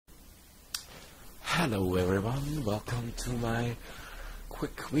Hello everyone, welcome to my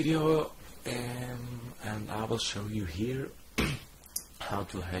quick video, and I will show you here how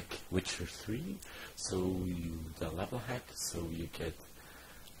to hack Witcher 3. So the level hack, so you get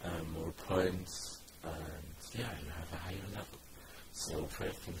more points, and yeah, you have a higher level. So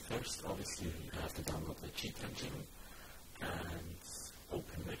first thing first, obviously you have to download the cheat engine and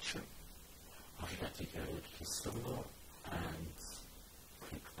open Witcher. After that you go to the server and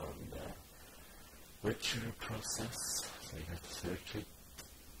click on the Witcher process, so you have to search it.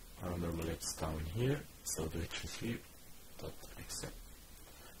 Normally it's down here, so the Witcher 3.exe,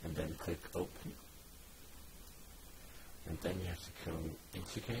 and then click open, and then you have to go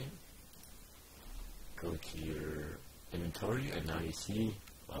into game, go to your inventory, and now you see,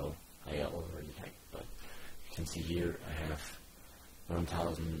 well, I already hacked, but you can see here I have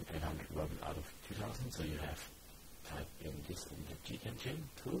 1,801 out of 2,000, so you have type in this in the cheat engine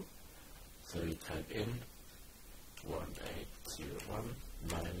tool. So you type in 1801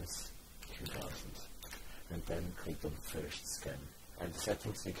 minus 2000, and then click on first scan. And the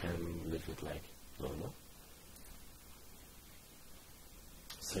settings you can leave it like normal.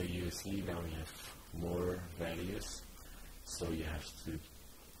 So you see now you have more values, so you have to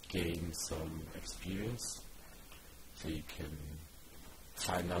gain some experience, so you can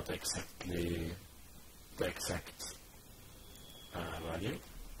find out exactly the exact value.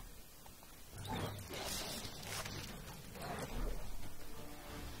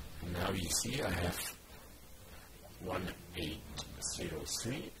 Now you see I have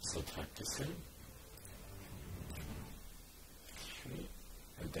 1803, so type this in,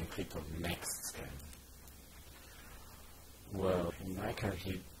 and then click on next scan. Well, in my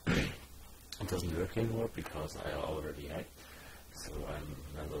country it doesn't work anymore because I already hacked, so I'm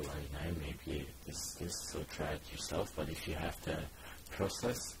level 99, maybe this, so try it yourself. But if you have the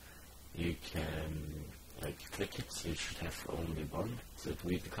process, you can click it, so you should have only one, so do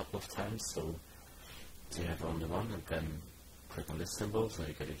it a couple of times, so you have only one, and then click on this symbol, so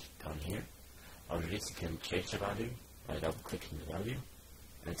you get it down here. After this you can change the value by double clicking the value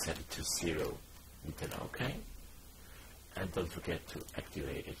and set it to 0, and then OK, and don't forget to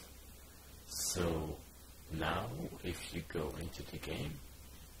activate it. So now if you go into the game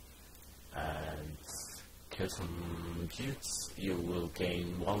and kill some dudes, you will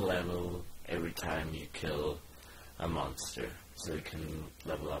gain 1 level every time you kill a monster, so you can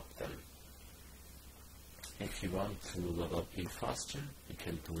level up them. If you want to level up even faster, you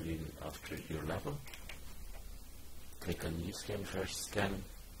can do it in after your level. Click on New Scan, First Scan,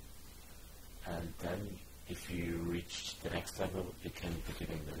 and then if you reach the next level, you can put it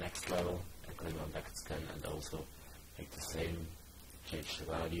in the next level and click on Next Scan, and also make the same, change the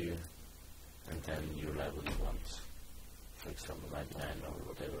value, and then your level you want, for example 99 or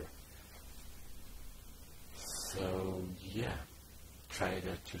whatever. So yeah, try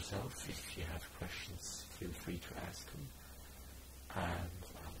that yourself. If you have questions, feel free to ask them.